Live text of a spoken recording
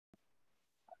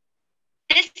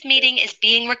Meeting is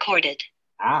being recorded.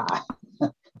 Ah,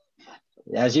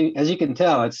 as you can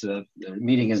tell, the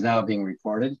meeting is now being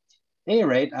recorded. At any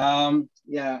rate,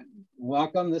 yeah,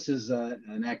 welcome. This is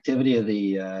an activity of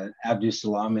the Abdus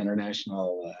Salam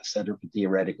International Center for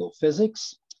Theoretical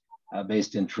Physics,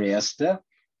 based in Trieste.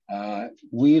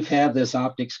 We've had this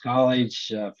optics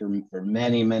college for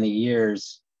many, many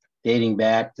years, dating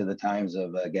back to the times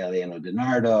of Galeano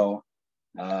DiNardo,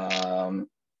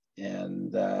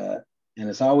 and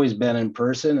it's always been in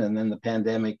person. And then the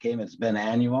pandemic came; it's been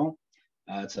annual.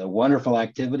 It's a wonderful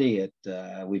activity.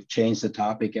 We've changed the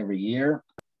topic every year,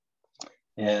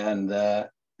 and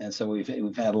so we've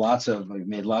made lots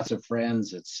of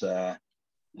friends. It's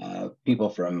people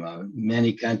from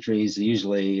many countries,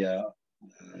 usually at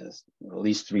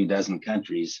least 36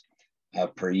 countries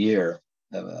per year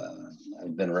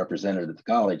have been represented at the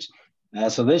college.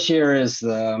 So this year is it's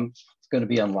going to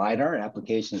be on Lidar,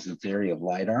 applications and theory of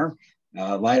Lidar.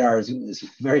 Lidar is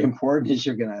very important, as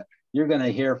you're gonna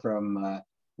hear from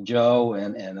Joe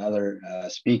and other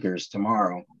speakers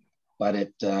tomorrow. But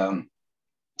it's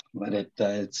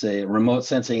a remote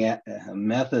sensing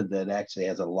method that actually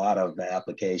has a lot of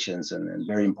applications and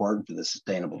very important for the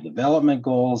Sustainable Development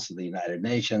Goals of the United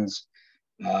Nations.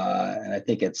 And I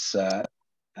think it's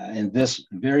in this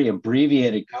very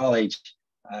abbreviated college,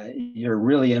 you're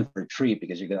really in for a treat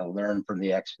because you're going to learn from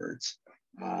the experts.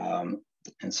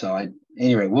 And so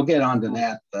anyway, we'll get on to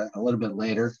that a little bit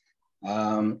later.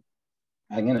 I'm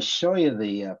going to show you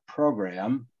the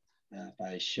program if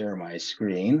I share my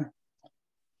screen.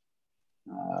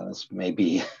 This may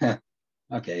be,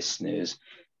 okay, snooze.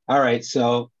 All right,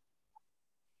 so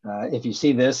if you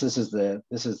see this is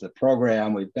the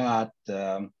program we've got.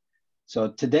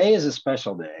 So today is a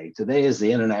special day. Today is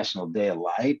the International Day of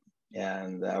Light,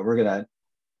 and we're gonna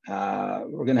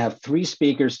have 3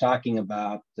 speakers talking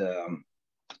about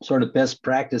sort of best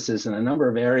practices in a number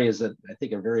of areas that I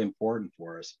think are very important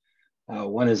for us.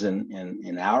 One is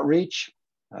in outreach,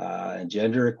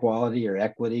 gender equality or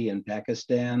equity in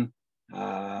Pakistan,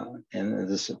 and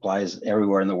this applies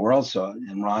everywhere in the world. So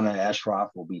Imrana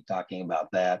Ashraf will be talking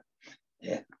about that.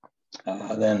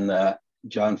 Then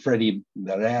John Freddy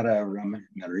Barrera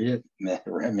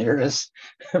Ramirez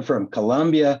from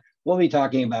Colombia will be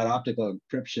talking about optical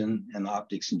encryption and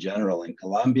optics in general in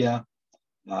Colombia.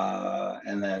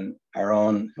 And then our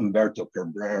own Humberto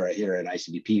Cabrera here at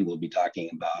ICTP will be talking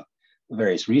about the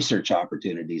various research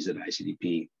opportunities at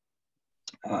ICTP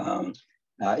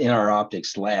in our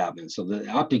optics lab. And so the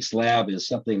optics lab is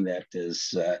something that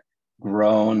has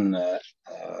grown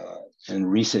in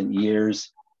recent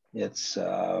years. It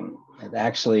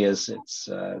actually it's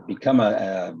become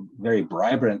a very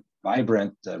vibrant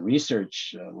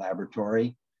research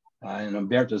laboratory, and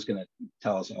Humberto is going to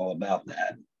tell us all about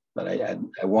that. But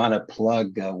I want to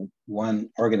plug one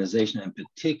organization in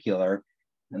particular,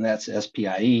 and that's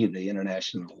SPIE, the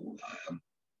International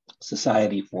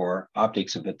Society for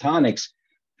Optics and Photonics,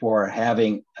 for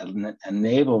having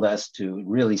enabled us to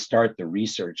really start the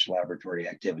research laboratory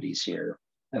activities here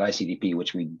at ICTP,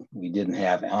 which we didn't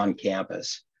have on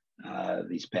campus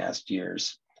these past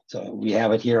years. So we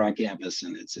have it here on campus,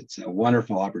 and it's a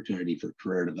wonderful opportunity for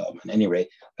career development. Anyway,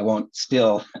 I won't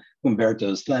steal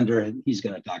Humberto's thunder. He's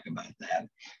going to talk about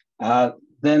that.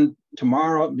 Then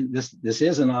tomorrow, this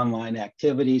is an online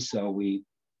activity, so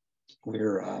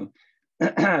we're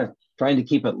trying to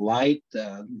keep it light.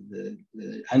 The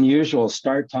unusual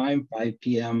start time, 5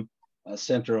 p.m.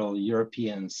 Central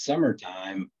European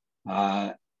summertime,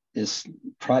 is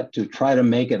to try to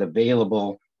make it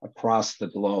available across the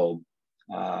globe,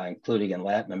 including in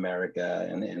Latin America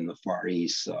and in the Far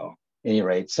East. So at any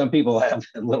rate, some people have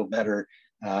a little better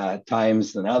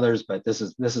times than others, but this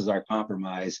is our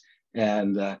compromise.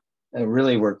 And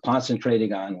really, we're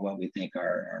concentrating on what we think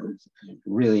are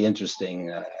really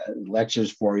interesting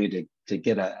lectures for you to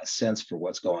get a sense for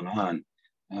what's going on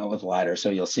with LiDAR. So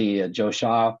you'll see Joe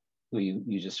Shaw, who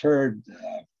you just heard,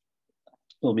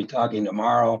 will be talking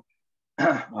tomorrow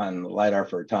on LiDAR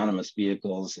for autonomous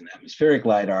vehicles and atmospheric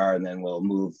LiDAR, and then we'll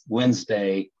move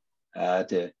Wednesday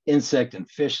to insect and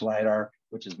fish LiDAR,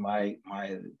 which is my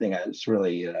thing that's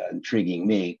really intriguing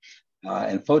me.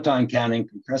 And Photon-Counting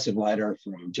compressive LiDAR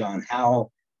from John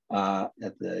Howell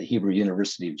at the Hebrew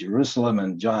University of Jerusalem.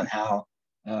 And John Howell,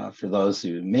 for those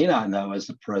who may not know, is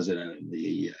the president of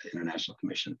the International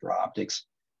Commission for Optics.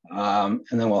 And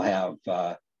then we'll have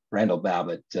Randall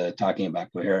Babbitt talking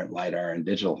about coherent LiDAR and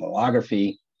digital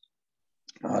holography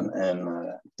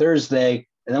on Thursday.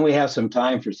 And then we have some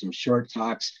time for some short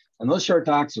talks. And those short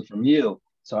talks are from you.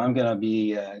 So I'm going to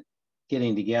be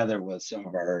getting together with some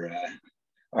of our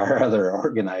other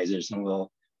organizers, and we'll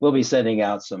we'll be sending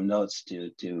out some notes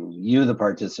to you, the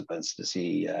participants, to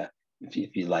see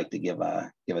if you'd like to give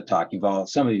a talk.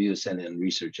 Some of you send in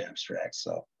research abstracts.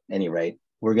 So at any rate,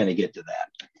 we're going to get to that.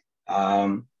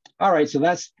 All right, so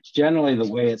that's generally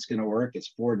the way it's going to work. It's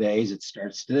 4 days. It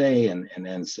starts today and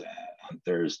ends on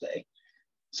Thursday.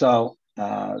 So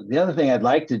the other thing I'd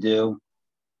like to do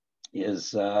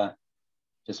is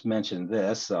just mention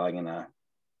this. So I'm gonna,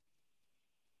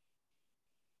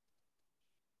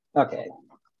 okay.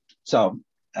 So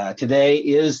today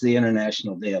is the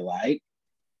International Day of Light,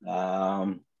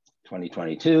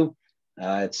 2022.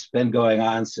 It's been going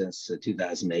on since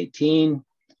 2018.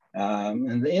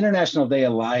 And the International Day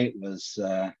of Light was,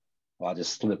 well, I'll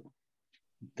just go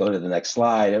to the next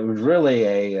slide. It was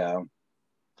really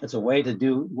it's a way to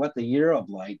do what the Year of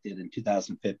Light did in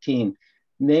 2015,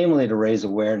 namely to raise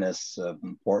awareness of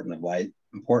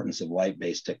importance of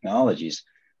light-based technologies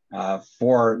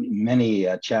for many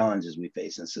challenges we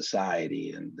face in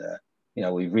society. And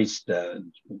we've reached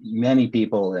many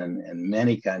people in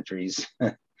many countries.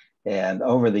 And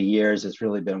over the years, it's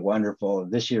really been wonderful.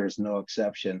 This year is no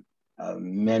exception.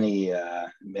 Many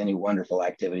wonderful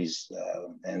activities.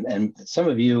 And some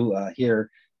of you here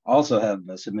also have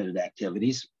submitted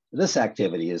activities. This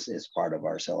activity is part of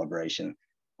our celebration.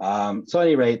 So at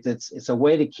any rate, it's a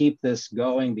way to keep this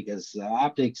going, because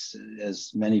optics,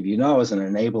 as many of you know, is an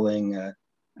enabling,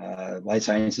 light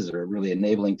sciences are really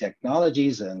enabling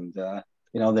technologies. And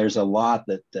there's a lot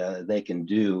that they can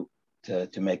do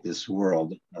to make this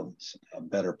world a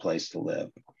better place to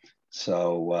live.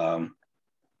 So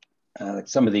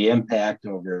some of the impact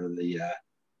over the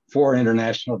 4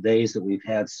 international days that we've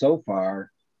had so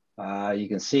far, you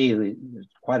can see there's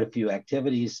quite a few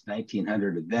activities,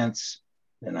 1,900 events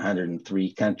in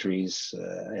 103 countries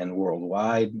and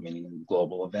worldwide, meaning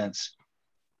global events.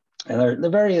 And the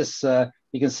various,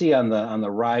 you can see on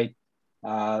the right,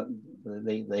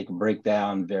 they can break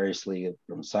down variously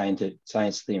from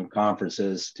science-themed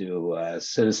conferences to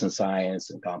citizen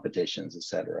science and competitions,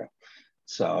 etc.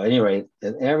 So anyway,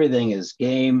 everything is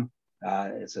game.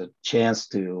 It's a chance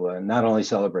to not only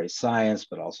celebrate science,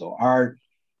 but also art,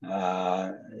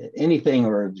 anything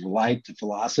or light to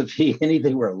philosophy,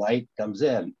 anything where light comes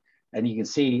in. And you can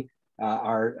see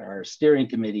our steering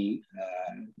committee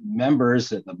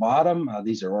members at the bottom.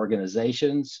 These are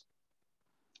organizations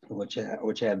which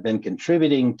have been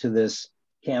contributing to this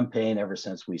campaign ever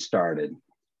since we started.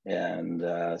 And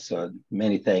so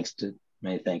many thanks to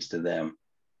them.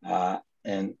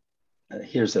 And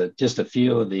here's just a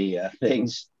few of the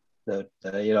things that,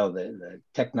 the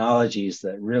technologies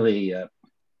that really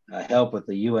help with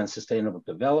the UN Sustainable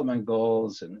Development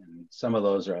Goals. And some of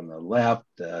those are on the left,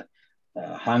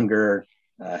 hunger,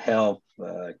 health,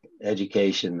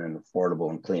 education, and affordable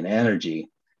and clean energy.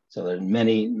 So there's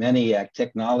many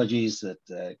technologies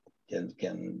that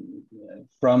can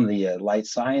from the light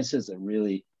sciences that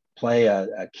really play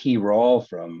a key role,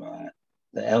 from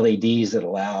the LEDs that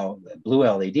allow the blue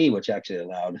LED, which actually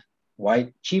allowed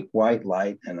cheap white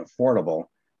light and affordable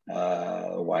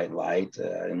white light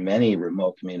in many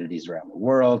remote communities around the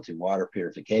world, to water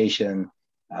purification.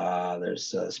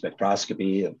 There's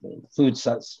spectroscopy of food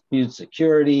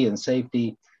security and safety,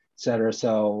 et cetera.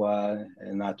 So,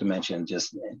 and not to mention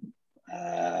just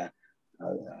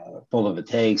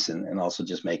photovoltaics and also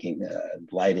just making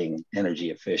lighting energy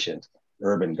efficient,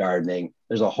 urban gardening.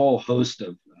 There's a whole host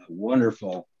of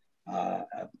wonderful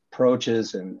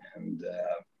approaches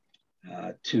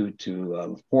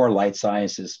for light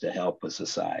sciences to help with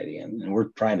society. And we're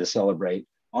trying to celebrate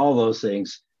all those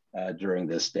things during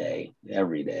this day,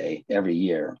 every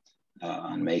year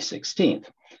on May 16th.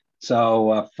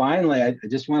 So finally, I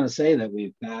just want to say that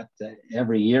we've got,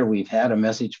 every year we've had a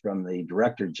message from the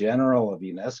Director General of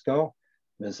UNESCO,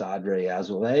 Ms. Audrey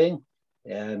Azoulay.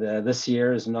 And this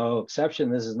year is no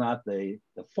exception. This is not the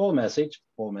full message.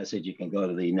 Full message, you can go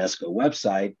to the UNESCO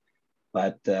website,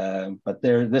 but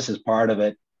this is part of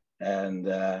it. And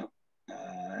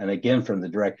again, from the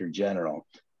Director General.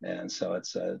 And so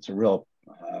it's a real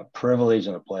privilege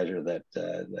and a pleasure that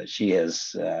she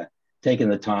has taken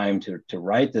the time to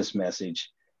write this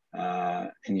message.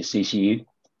 And you see,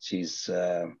 she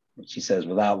says,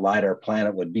 without light, our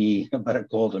planet would be but a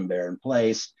cold and barren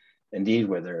place. Indeed,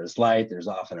 where there is light, there's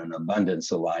often an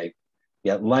abundance of light.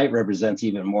 Yet light represents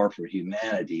even more for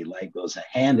humanity. Light goes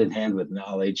hand in hand with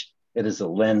knowledge. It is a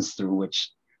lens through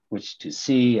which to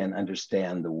see and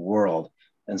understand the world.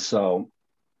 And so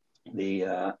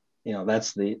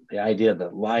that's the idea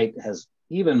that light has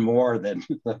even more than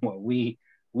what we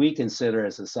consider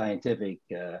as a scientific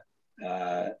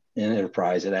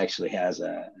enterprise. It actually has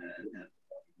a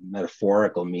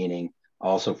metaphorical meaning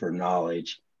also for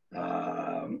knowledge.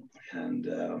 and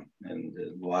a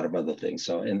lot of other things.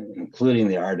 So, including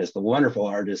the artists, the wonderful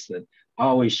artists that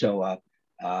always show up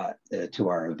to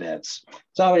our events.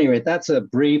 So, anyway, that's a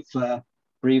brief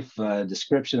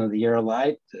description of the Year of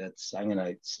Light. I'm going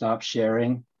to stop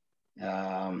sharing.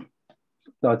 So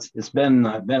it's been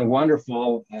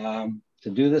wonderful to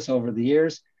do this over the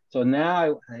years. So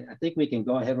now I think we can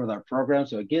go ahead with our program.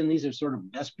 So again, these are sort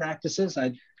of best practices.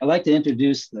 I'd like to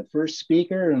introduce the first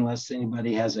speaker, unless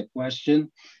anybody has a question.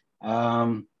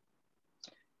 So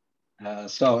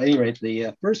at any rate,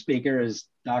 the first speaker is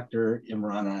Dr.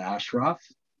 Imrana Ashraf.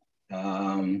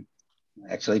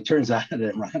 Actually, it turns out that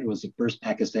Imrana was the first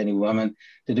Pakistani woman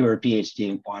to do her PhD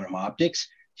in quantum optics.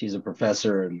 She's a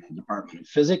professor in the Department of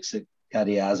Physics at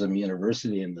Quaid-e-Azam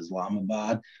University in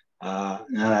Islamabad.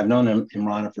 And I've known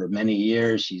Imrana for many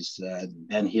years. She's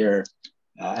been here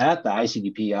at the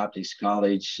ICTP Optics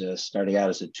College, starting out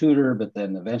as a tutor, but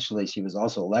then eventually she was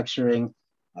also lecturing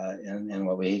in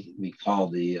what we call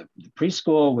the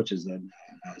preschool, which is a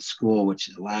school which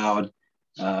allowed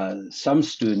some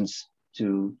students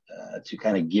to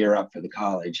kind of gear up for the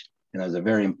college, and it was a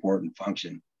very important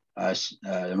function.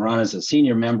 Imrana is a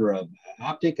senior member of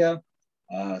Optica,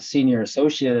 senior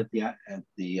associate at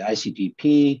the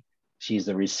ICTP. She's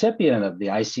the recipient of the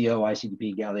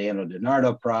ICTP Galeano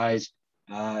DiNardo Prize.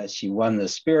 She won the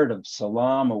Spirit of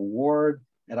Salam Award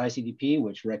at ICTP,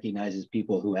 which recognizes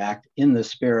people who act in the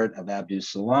spirit of Abdus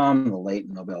Salam, the late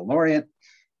Nobel laureate.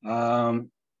 And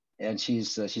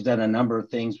she's done a number of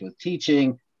things with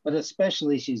teaching, but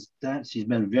especially she's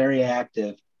been very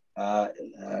active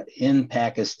in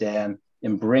Pakistan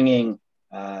in bringing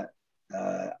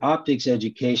optics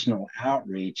educational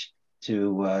outreach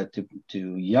to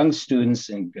young students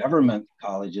in government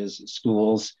colleges,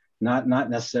 schools, not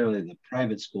necessarily the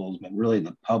private schools, but really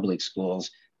the public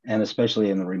schools, and especially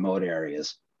in the remote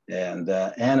areas, and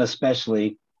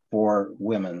especially for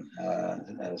women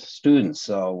students.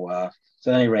 So at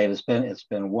any rate, it's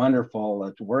been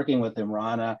wonderful working with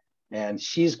Imrana, and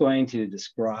she's going to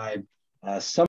describe some